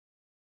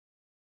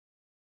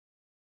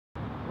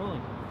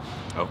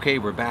Okay,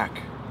 we're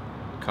back.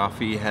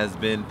 Coffee has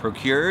been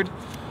procured.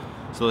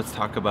 So let's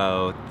talk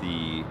about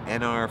the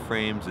NR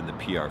frames and the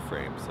PR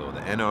frames. So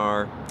the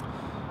NR,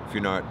 if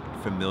you're not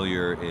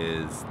familiar,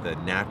 is the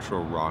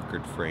natural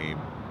rockered frame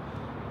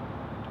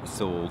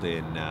sold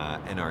in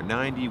NR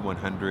 90,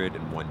 100,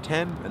 and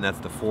 110, and that's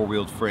the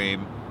four-wheeled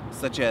frame,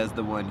 such as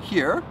the one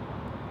here.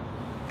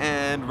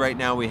 And right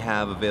now we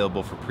have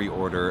available for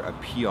pre-order a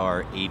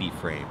PR 80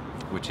 frame,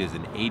 which is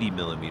an 80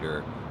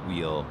 millimeter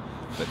wheel,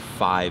 but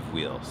 5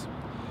 wheels.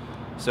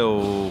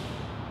 So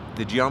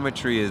the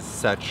geometry is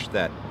such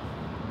that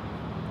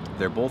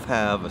they both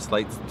have a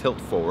slight tilt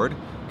forward,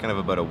 kind of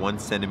about a 1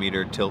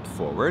 centimeter tilt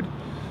forward.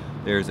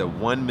 There's a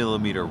 1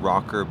 millimeter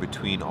rocker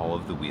between all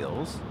of the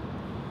wheels.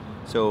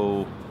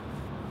 So,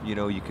 you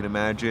know, you can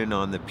imagine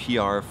on the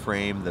PR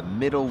frame, the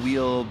middle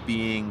wheel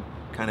being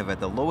kind of at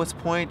the lowest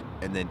point,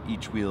 and then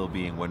each wheel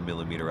being 1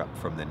 millimeter up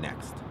from the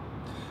next.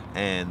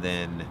 And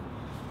then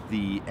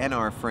the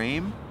NR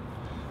frame,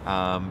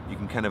 you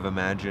can kind of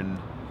imagine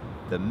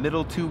the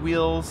middle two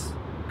wheels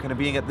kind of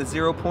being at the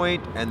 0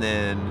 point, and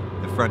then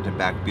the front and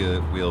back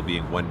wheel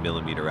being 1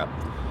 millimeter up.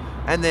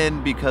 And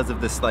then because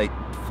of the slight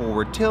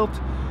forward tilt,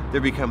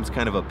 there becomes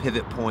kind of a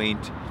pivot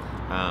point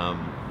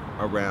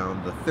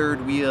around the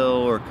third wheel,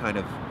 or kind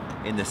of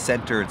in the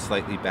center and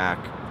slightly back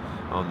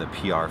on the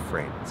PR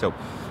frame. So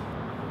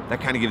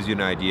that kind of gives you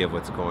an idea of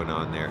what's going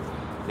on there.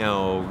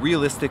 Now,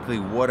 realistically,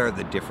 what are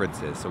the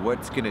differences? So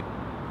what's going to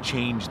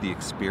change the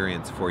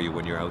experience for you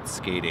when you're out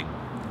skating?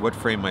 What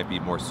frame might be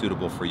more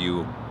suitable for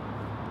you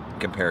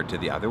compared to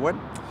the other one?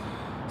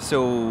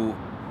 So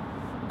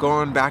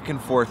going back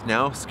and forth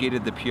now,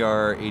 skated the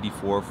PR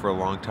 84 for a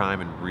long time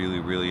and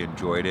really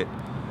enjoyed it.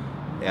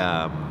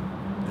 The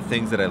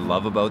things that I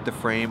love about the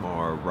frame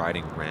are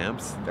riding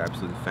ramps. They're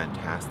absolutely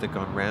fantastic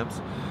on ramps.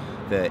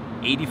 The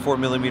 84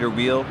 millimeter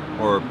wheel,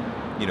 or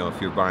you know,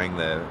 if you're buying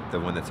the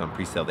one that's on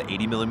pre-sale, the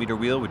 80 millimeter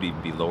wheel would even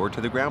be lower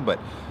to the ground. But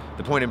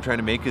the point I'm trying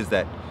to make is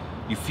that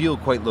you feel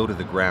quite low to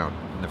the ground,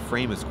 and the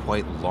frame is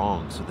quite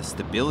long, so the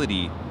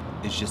stability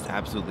is just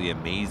absolutely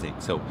amazing.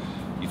 So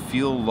you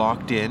feel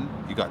locked in,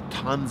 you got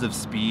tons of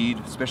speed,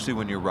 especially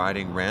when you're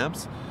riding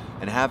ramps,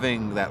 and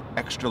having that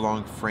extra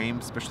long frame,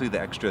 especially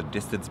the extra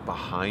distance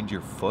behind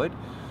your foot,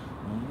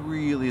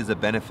 really is a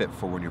benefit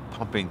for when you're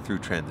pumping through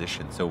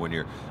transition. So when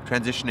you're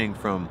transitioning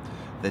from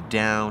the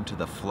down to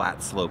the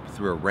flat slope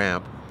through a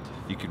ramp,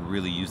 you can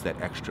really use that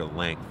extra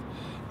length.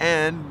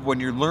 And when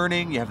you're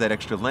learning, you have that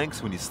extra length,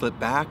 so when you slip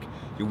back,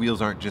 your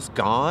wheels aren't just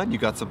gone, you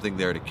got something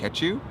there to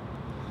catch you.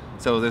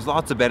 So there's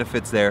lots of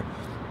benefits there.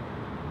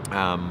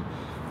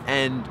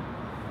 And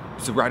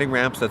so riding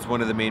ramps, that's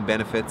one of the main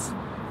benefits.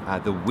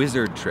 The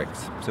wizard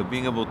tricks, so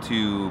being able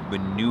to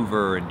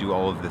maneuver and do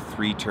all of the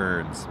 3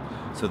 turns,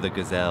 so the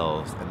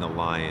gazelles and the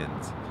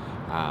lions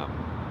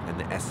and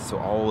the S, so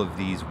all of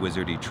these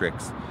wizardy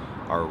tricks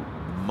are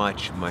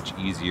much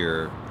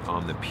easier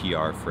on the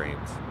PR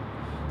frames.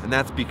 And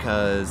that's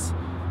because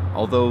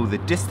although the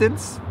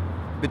distance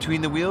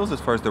between the wheels, as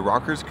far as the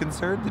rocker is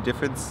concerned, the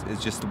difference is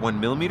just 1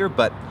 millimeter,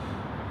 but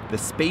the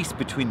space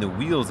between the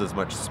wheels is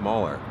much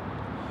smaller.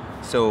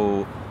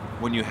 So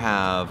when you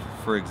have,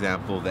 for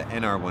example, the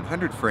NR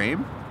 100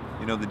 frame,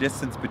 you know, the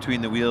distance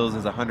between the wheels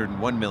is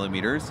 101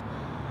 millimeters.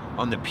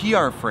 On the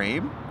PR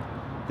frame,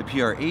 the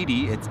PR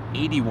 80, it's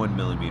 81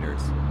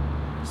 millimeters.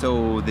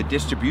 So the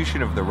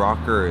distribution of the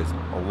rocker is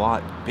a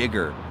lot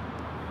bigger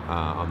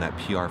on that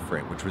PR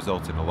frame, which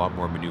results in a lot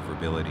more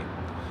maneuverability.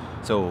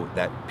 So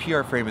that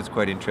PR frame is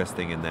quite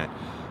interesting in that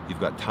you've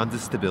got tons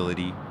of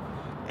stability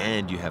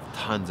and you have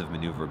tons of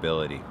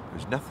maneuverability.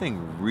 There's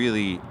nothing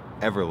really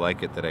ever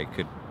like it that I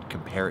could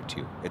compare it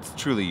to. It's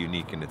truly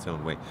unique in its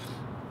own way.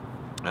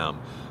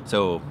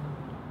 So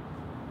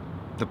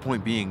the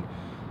point being,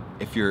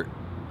 if you're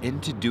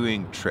into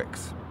doing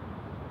tricks,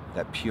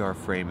 that PR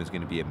frame is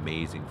going to be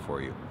amazing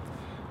for you.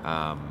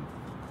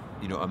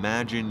 You know,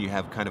 imagine you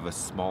have kind of a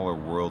smaller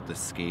world to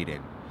skate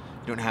in.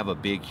 You don't have a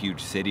big, huge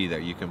city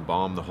that you can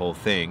bomb the whole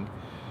thing,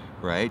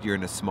 right? You're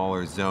in a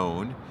smaller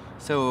zone,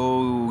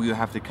 so you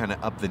have to kind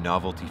of up the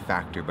novelty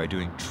factor by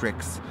doing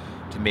tricks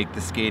to make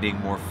the skating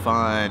more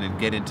fun and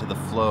get into the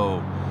flow,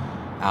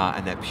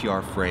 and that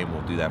PR frame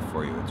will do that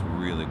for you. It's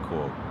really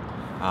cool.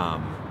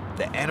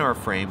 The NR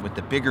frame with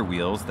the bigger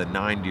wheels, the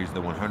 90s,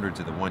 the 100s,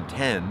 or the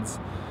 110s,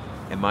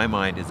 in my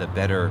mind is a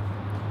better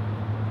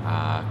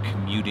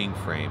commuting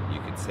frame, you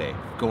could say,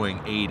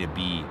 going A to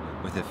B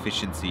with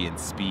efficiency and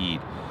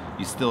speed.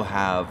 You still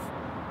have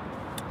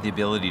the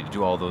ability to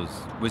do all those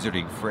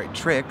wizarding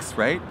tricks,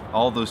 right?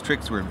 All those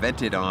tricks were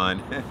invented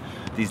on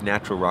these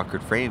natural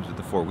rockered frames with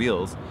the 4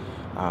 wheels.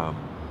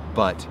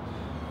 But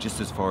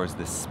just as far as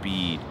the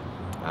speed,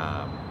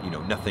 you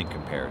know, nothing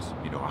compares.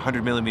 You know,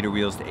 100 millimeter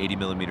wheels to 80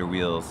 millimeter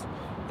wheels,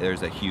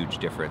 there's a huge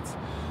difference.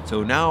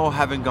 So now,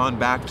 having gone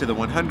back to the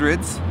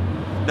 100s,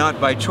 not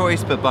by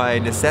choice but by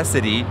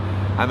necessity,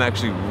 I'm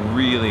actually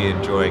really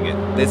enjoying it.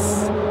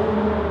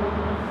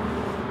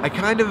 I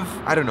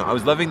don't know, I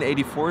was loving the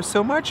 84s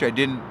so much, I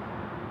didn't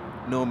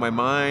know in my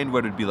mind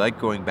what it'd be like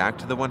going back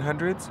to the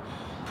 100s.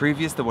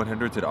 Previous, the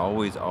 100s had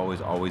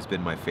always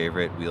been my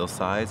favorite wheel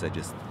size. I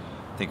just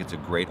think it's a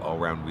great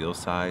all-round wheel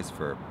size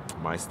for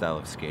my style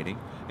of skating.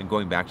 And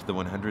going back to the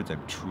 100s,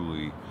 I'm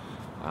truly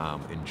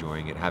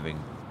enjoying it,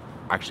 having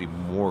actually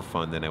more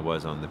fun than I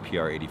was on the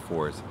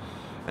PR84s.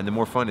 And the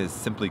more fun is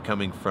simply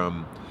coming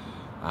from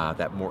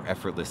that more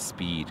effortless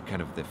speed.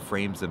 Kind of the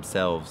frames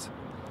themselves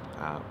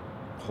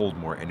hold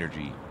more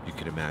energy, you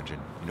could imagine.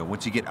 You know,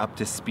 once you get up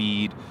to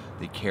speed,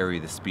 they carry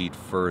the speed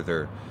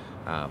further,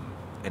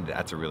 and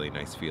that's a really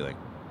nice feeling.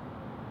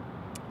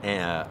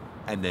 And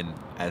then,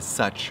 as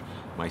such,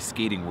 my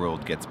skating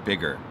world gets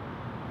bigger.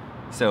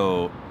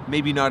 So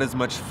maybe not as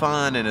much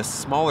fun in a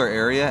smaller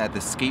area at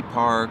the skate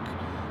park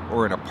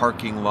or in a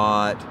parking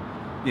lot.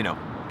 You know,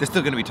 there's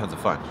still going to be tons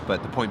of fun,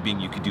 but the point being,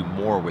 you could do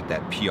more with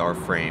that PR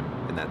frame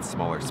in that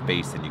smaller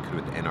space than you could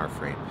with the NR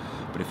frame.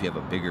 But if you have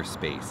a bigger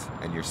space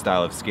and your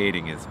style of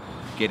skating is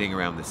getting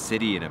around the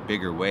city in a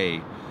bigger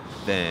way,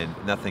 then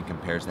nothing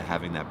compares to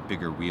having that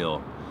bigger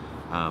wheel.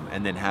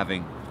 And then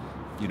having,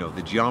 you know,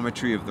 the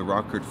geometry of the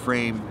rockered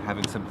frame,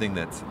 having something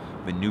that's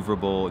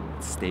maneuverable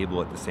and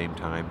stable at the same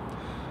time.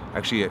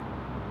 Actually,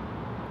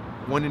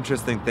 one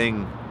interesting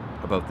thing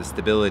about the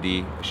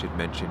stability I should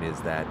mention is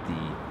that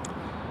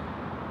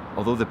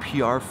although the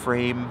PR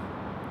frame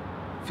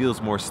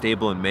feels more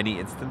stable in many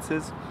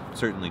instances,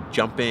 certainly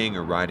jumping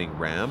or riding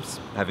ramps,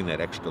 having that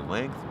extra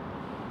length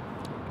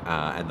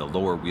and the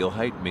lower wheel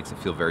height makes it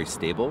feel very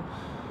stable.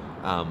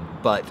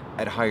 But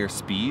at higher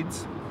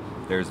speeds,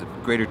 there's a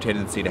greater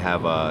tendency to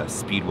have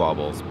speed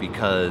wobbles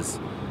because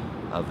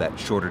of that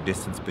shorter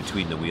distance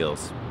between the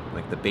wheels.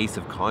 Like the base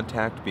of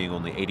contact being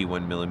only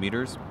 81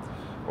 millimeters,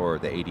 or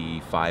the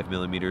 85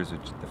 millimeters,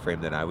 which is the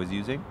frame that I was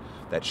using.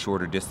 That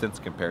shorter distance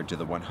compared to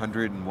the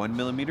 101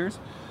 millimeters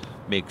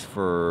makes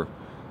for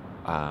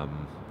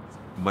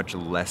much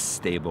less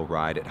stable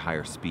ride at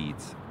higher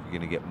speeds. You're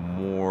gonna get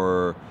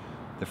more,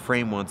 the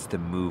frame wants to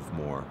move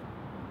more.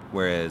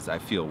 Whereas I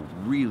feel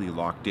really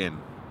locked in,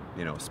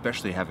 you know,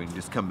 especially having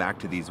just come back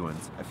to these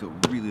ones, I feel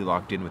really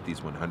locked in with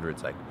these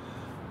 100s. Like,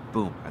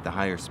 boom, at the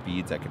higher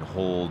speeds, I can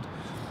hold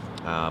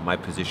my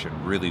position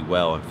really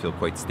well and feel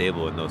quite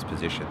stable in those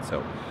positions.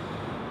 So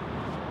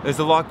there's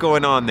a lot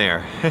going on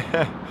there.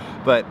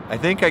 But I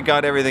think I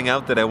got everything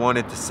out that I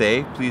wanted to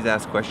say. Please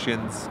ask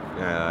questions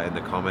in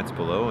the comments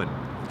below, and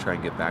I'll try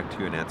and get back to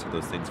you and answer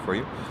those things for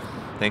you.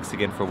 Thanks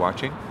again for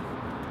watching.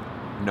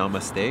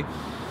 Namaste.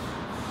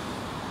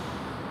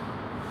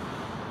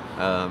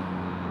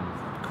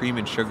 Cream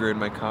and sugar in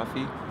my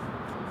coffee.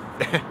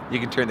 You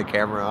can turn the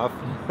camera off.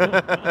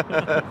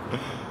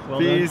 Well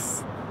Peace.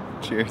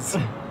 Done. Cheers.